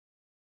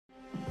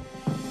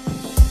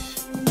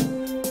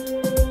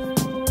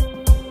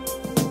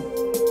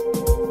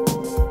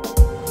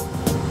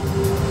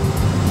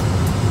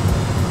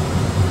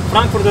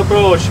Frankfurt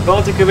approach,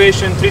 Baltic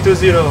Aviation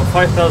 320,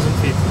 5,000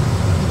 feet.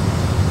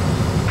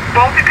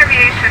 Baltic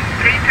Aviation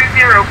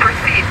 320,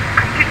 proceed.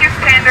 Continue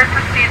standard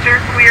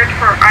procedure cleared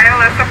for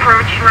ILS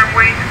approach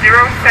runway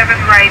 07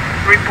 right.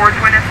 Report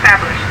when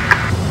established.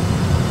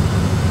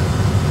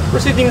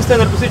 Proceeding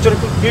standard procedure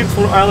cleared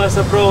for ILS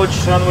approach,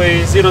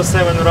 runway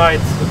 07 right,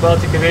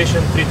 Baltic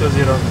Aviation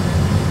 320.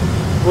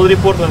 Will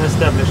report when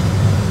established.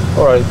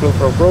 Alright, clear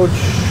for approach.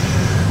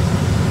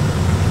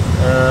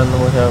 And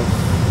we have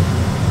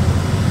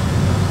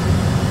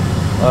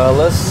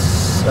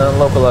ILS and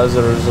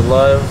localizer is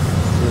alive.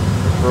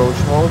 Approach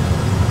mode.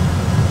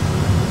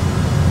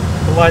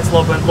 The lights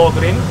low and low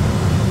green.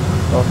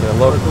 Okay,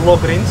 low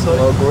green, sorry.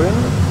 Low green.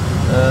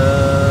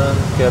 And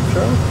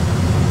capture.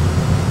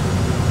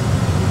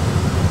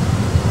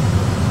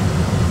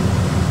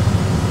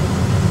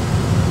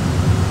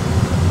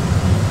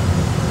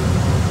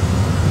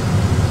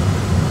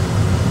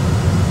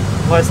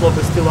 Light slope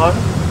is still on.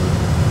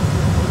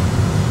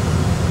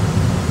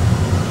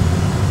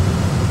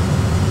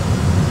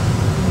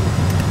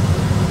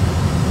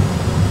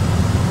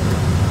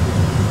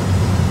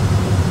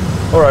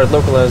 Alright,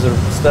 localizer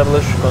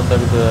established,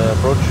 contact the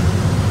approach.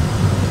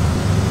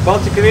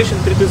 Baltic Aviation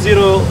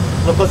 320,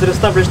 localizer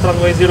established,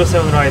 runway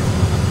 07 right.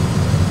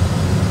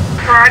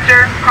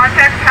 Roger,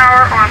 contact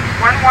tower on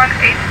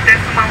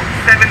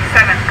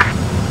 118.77.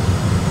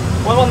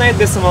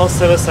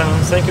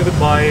 118.77, thank you,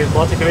 goodbye,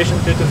 Baltic Aviation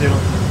 320.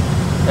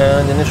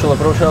 And initial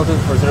approach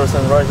altitude for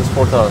 07 right is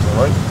 4,000,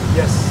 right?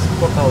 Yes,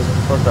 4,000.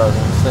 4,000,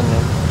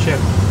 sending. Check.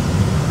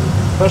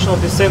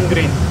 Personal descent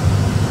green.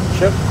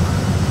 Check.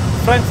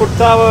 Frankfurt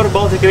Tower,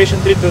 Baltic Aviation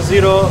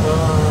 320,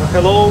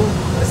 hello,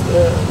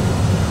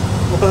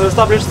 localizer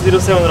established,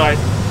 07 right.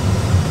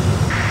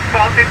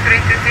 Baltic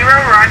 320,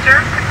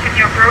 roger,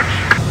 continue approach.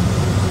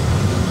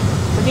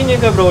 Continuing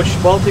approach,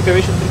 Baltic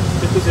Aviation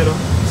 320.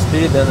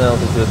 Speed and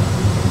altitude.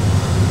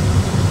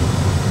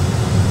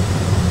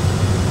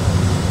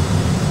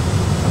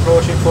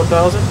 Approaching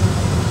 4,000.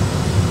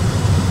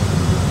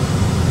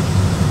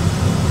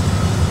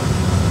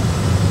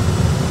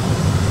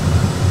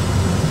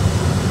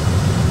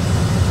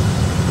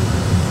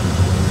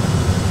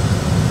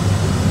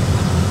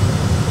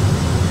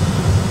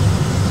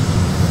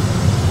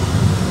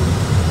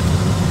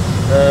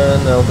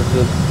 And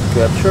altitude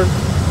captured.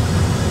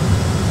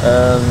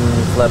 And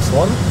flaps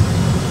 1.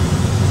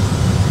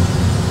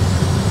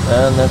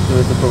 And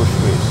activate approach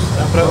phase.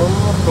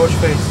 Approach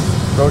phase.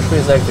 Approach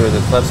phase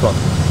activated, flaps 1.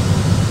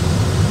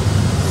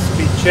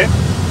 Speed check.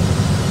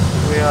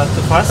 We are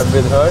too fast. A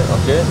bit high,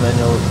 okay.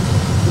 Manual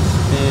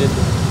speed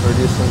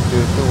reducing to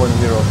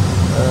 210.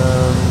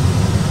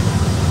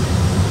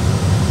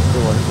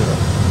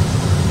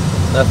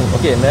 210. Nothing.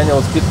 Okay,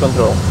 manual speed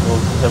control. We'll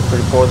have to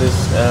report this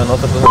and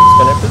autopilot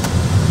disconnected.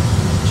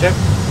 Check.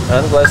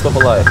 And glide slope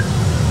alive.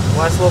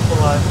 Glide slope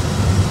alive.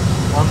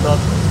 1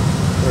 dot.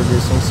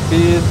 Reducing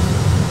speed.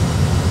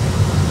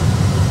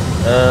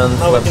 And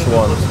Now flaps 1.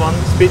 Flaps 1.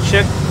 Speed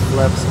check.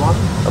 Flaps 1.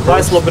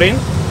 Glide slope green.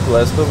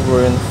 Glide slope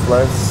green.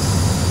 Flights.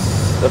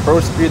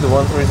 Approach speed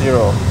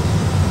 130.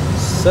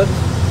 Set.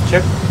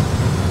 Check.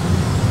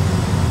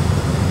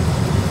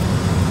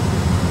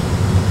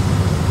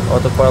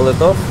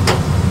 Autopilot off.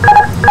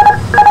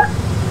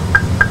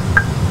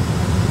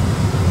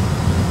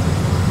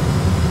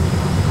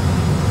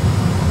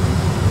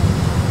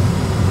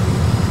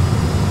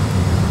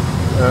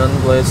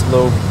 And glide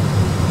slope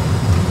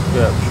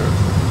capture.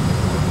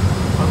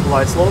 And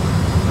glide slope.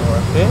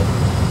 Okay.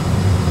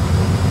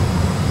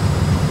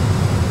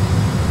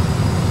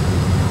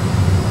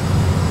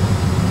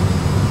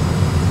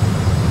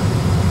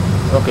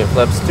 Okay,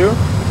 flaps 2.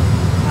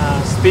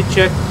 Speed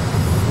check.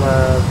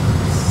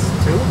 Flaps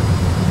 2.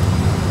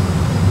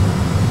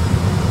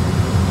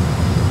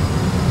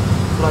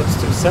 Flaps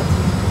 2 set.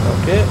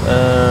 Okay,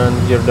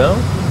 and gear down.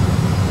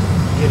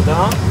 Gear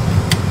down.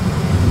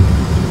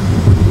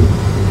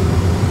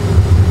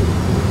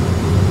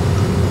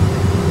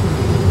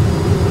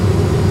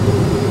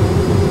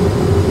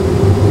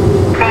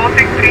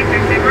 Baltic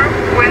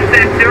 320, winds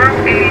at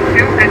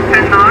 082 at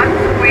 10 knots,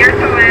 clear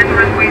to land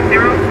runway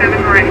 07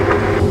 right.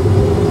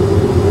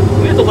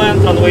 Clear to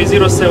land runway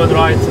 07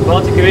 right,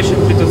 Baltic Aviation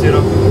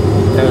 320.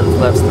 And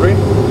flaps 3.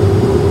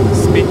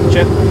 Speed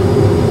check.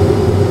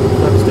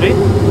 Flaps 3.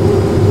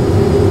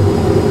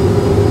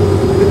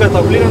 We got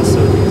our clearance, so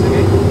it's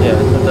okay. Yeah,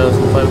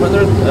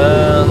 2500.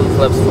 And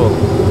flaps full.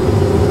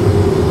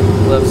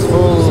 Flaps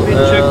full. Speed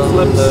check, and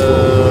flaps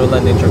full.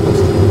 Landing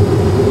checklist.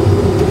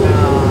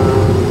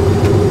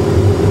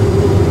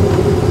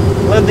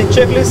 Landing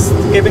checklist,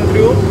 cabin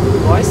crew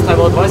advised, I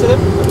will advise them.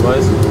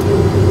 Advise.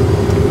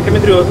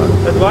 Cabin crew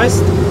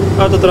advised,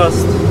 auto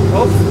thrust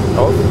off,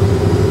 Off.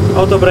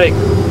 auto brake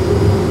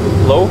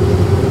Low.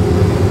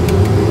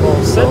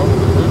 all set, Low.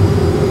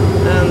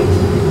 and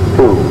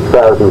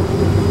 2,000.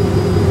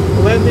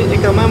 landing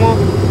ICA memo,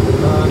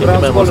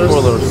 ground spoilers,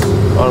 Spoilers.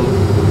 Arm.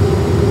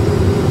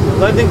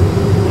 landing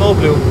no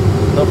blue,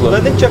 No blue.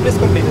 landing checklist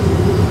completed.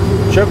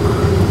 Check.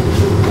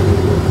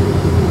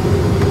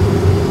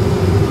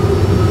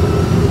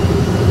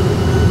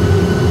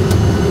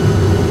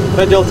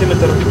 Radio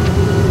altimeter.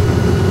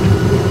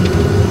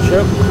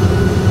 Check.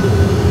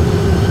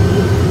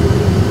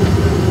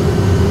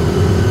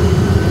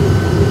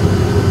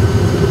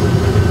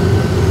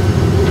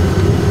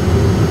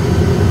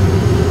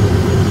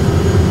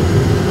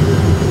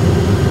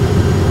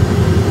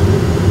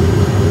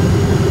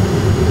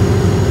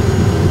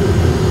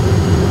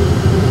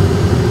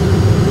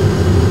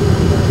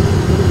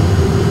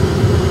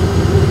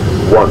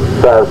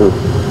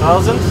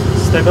 Thousand.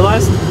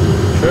 Stabilized.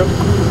 Sure.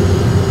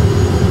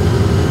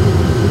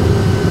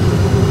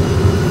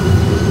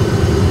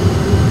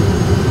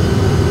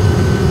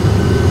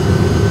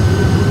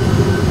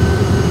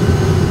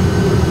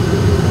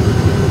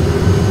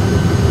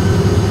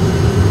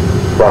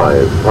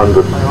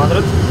 $500.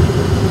 500.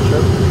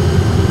 Sure.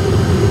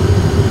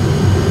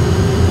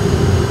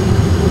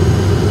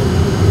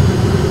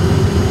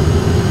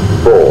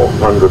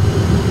 $400.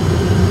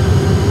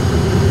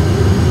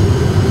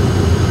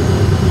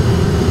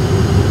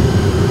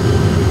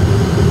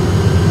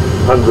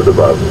 100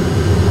 above.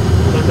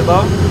 100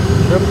 above.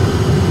 Sure.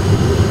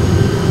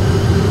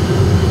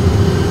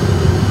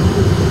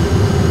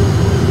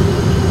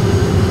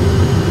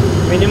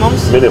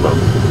 Minimums. Minimum.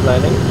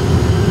 Landing.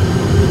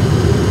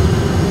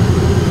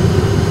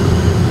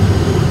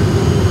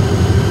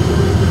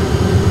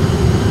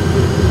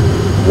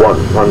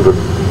 $100.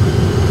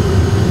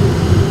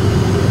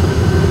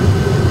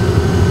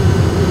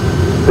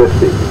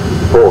 50,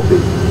 40,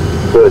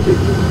 30,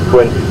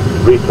 20.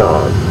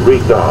 Retard.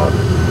 Retard.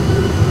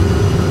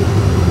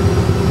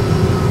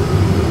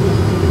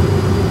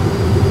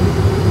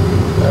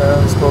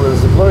 Spoiler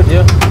is deployed,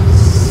 yeah.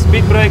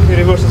 Speed brake.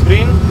 Reverse is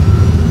green.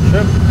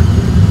 Check.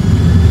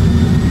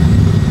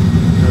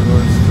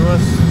 Reverse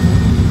thrust.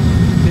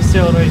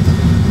 Decelerate.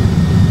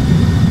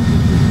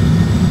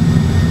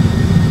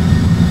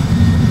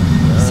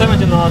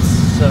 70 knots.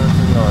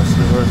 17 knots.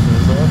 Reverse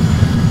is on.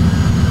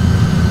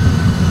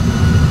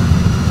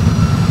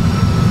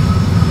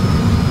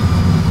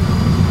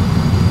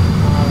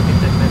 We can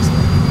take next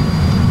one.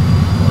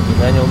 Okay,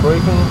 manual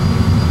braking.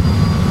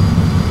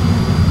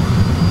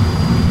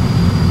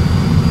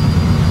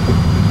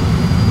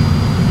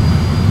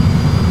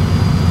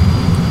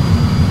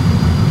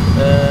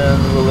 And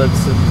we'll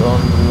exit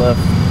on the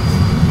left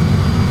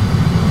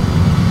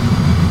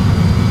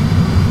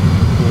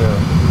here.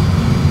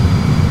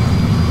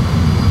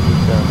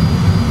 Okay.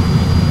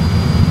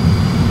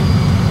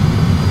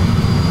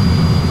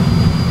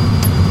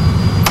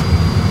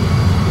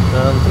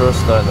 And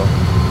thrust idle.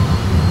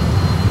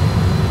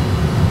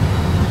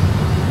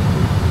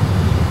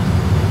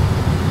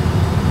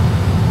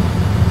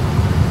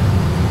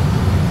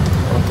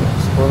 Okay,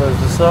 spoilers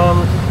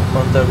disarmed,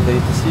 contact the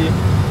ATC.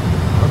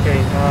 Okay.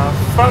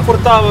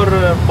 Frankfurt Tower.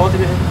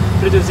 Baltic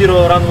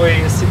 320 runway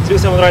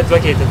 37 right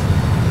vacated.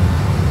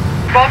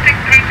 Baltic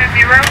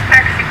 320,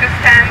 taxi to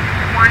stand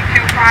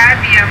 125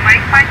 via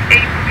Mike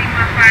 8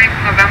 Lima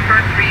 5 November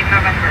 3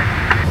 November.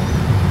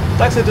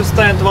 Taxi to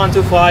stand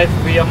 125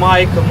 via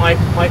Mike 5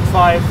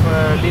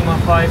 Lima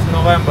 5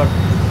 November.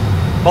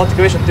 Baltic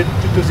Aviation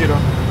 320.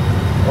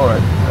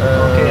 Alright.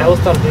 Okay, I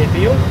will start the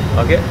APU.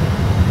 Okay.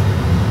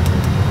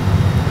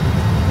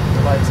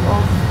 The lights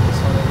off. This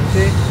one is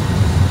okay.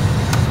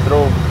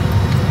 Strobe.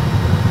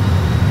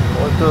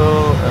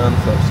 Auto and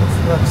flaps off.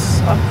 Flaps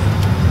up.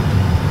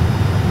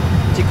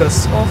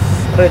 Tickers off.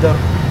 Radar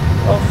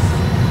off.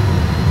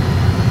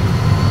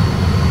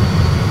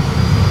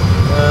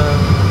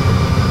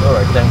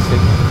 Alright, taxi.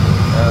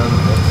 And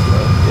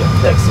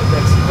Taxi.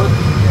 Good.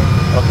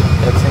 okay,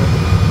 taxi.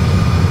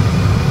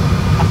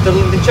 After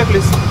landing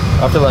checklist.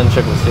 After line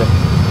checklist, yeah.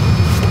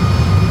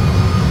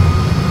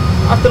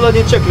 After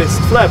landing checklist.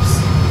 Flaps.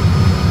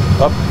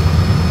 Up.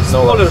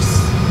 No Spoilers.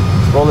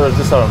 Spoilers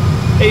disarmed.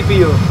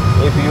 APU.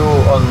 APU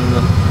on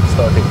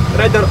starting.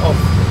 Radar off.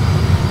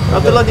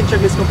 After landing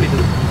checklist completed.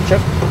 Check.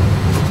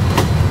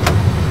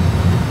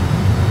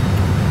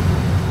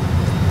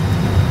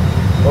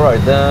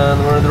 Alright, then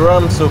we're in the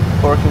ramp, so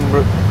parking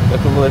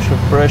accumulation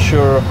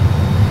pressure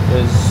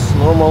is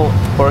normal,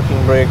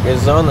 parking brake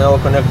is on. I'll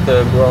connect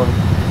the ground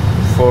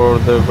for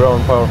the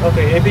ground power.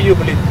 Okay, APU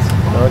bleed.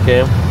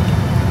 Okay.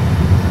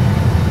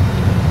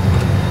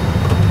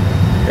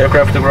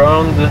 Aircraft to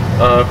ground,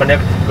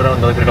 connect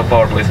ground electrical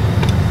power, please.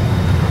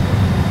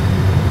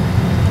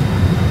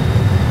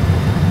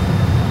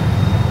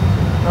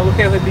 Now we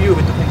have APU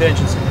with the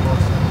engines in the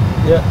north.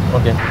 Yeah,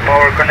 okay.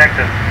 Power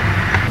connected.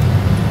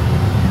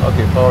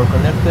 Okay, power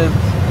connected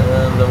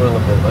and available.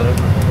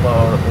 Electrical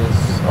power is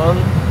on.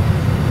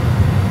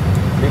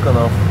 Beacon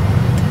off.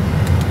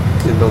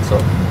 Seatbelts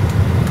off.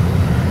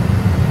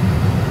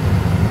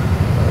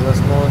 Wireless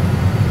mode.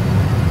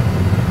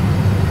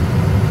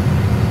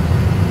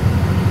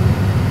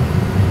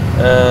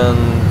 And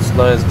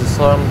slides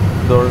disarmed,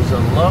 doors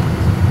unlocked,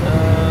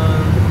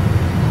 and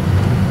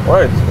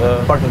alright,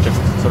 parking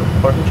checklist. Sorry,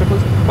 parking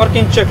checklist.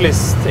 Parking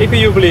checklist.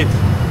 APU bleed.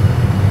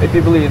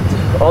 AP bleed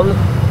on.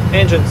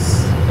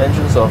 Engines.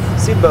 Engines off.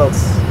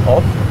 Seatbelts.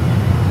 Off.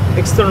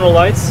 External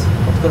lights.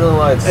 External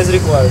lights As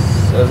required.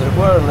 As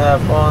required.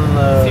 Nav on.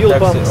 Fuel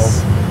Taxi pumps.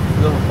 off.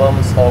 Fuel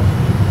pumps off.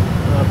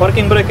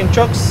 Parking brake and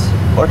chocks.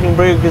 Parking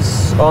brake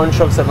is on,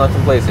 shocks are not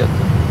in place yet.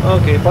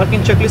 Okay, parking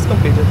checklist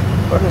completed.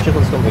 Parking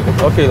checklist completed.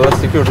 Okay, let's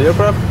secure the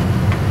aircraft.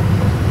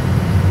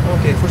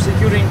 Okay, for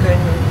securing I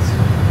need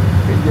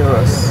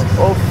ADRS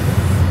off,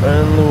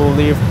 and we'll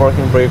leave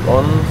parking brake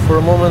on for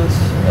a moment,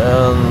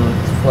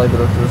 and flight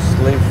director's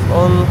leave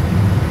on.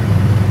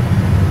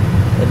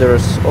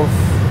 ADRS off.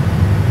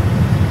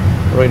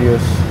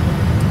 Radios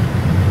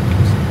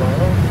supply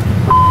off.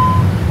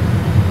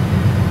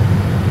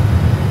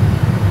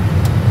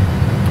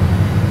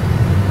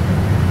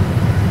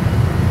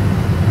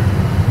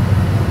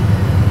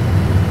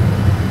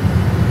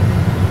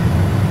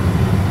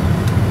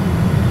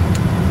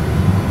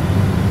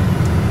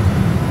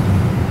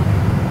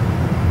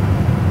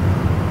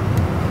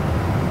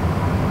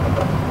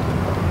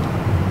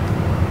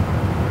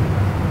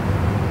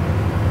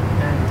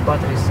 and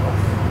batteries off.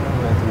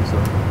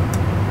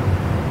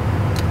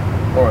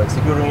 Alright,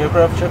 securing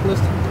aircraft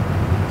checklist.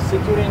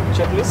 Securing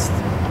checklist.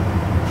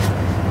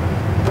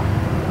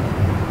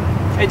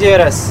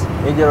 ADRS.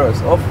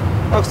 ADRS off.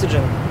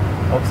 Oxygen.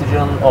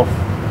 Oxygen off.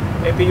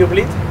 APU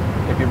bleed.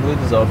 AP bleed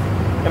is off.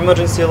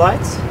 Emergency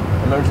lights.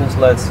 Emergency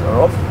lights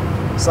are off.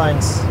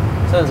 Signs.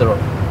 Sensor off.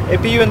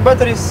 APU and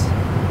batteries.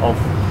 Off.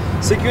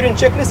 Securing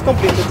checklist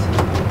completed.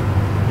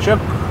 Check.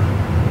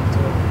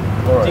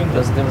 Alright, Dim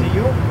that's dim.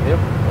 TU. Yep.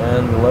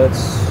 And the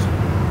lights.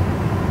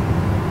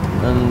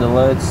 And the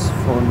lights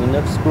for the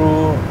next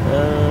screw,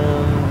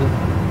 and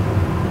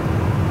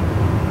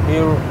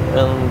here,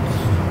 and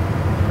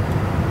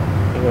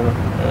here,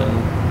 and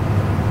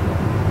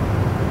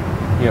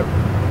here.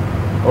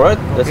 Alright,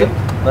 that's Okay.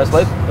 it. Nice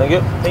flight. Thank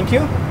you. Thank you.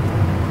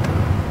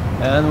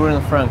 And we're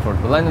in Frankfurt.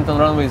 We landed on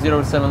runway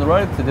 07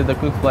 right. We did a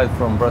quick flight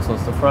from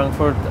Brussels to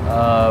Frankfurt.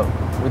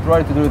 We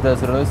tried to do it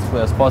as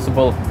realistically as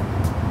possible.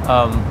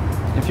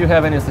 If you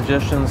have any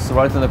suggestions,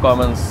 write in the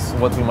comments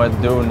what we might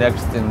do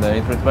next in the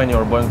A320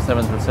 or Boeing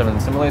 737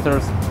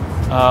 simulators.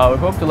 We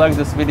hope you like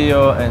this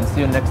video and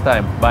see you next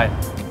time. Bye.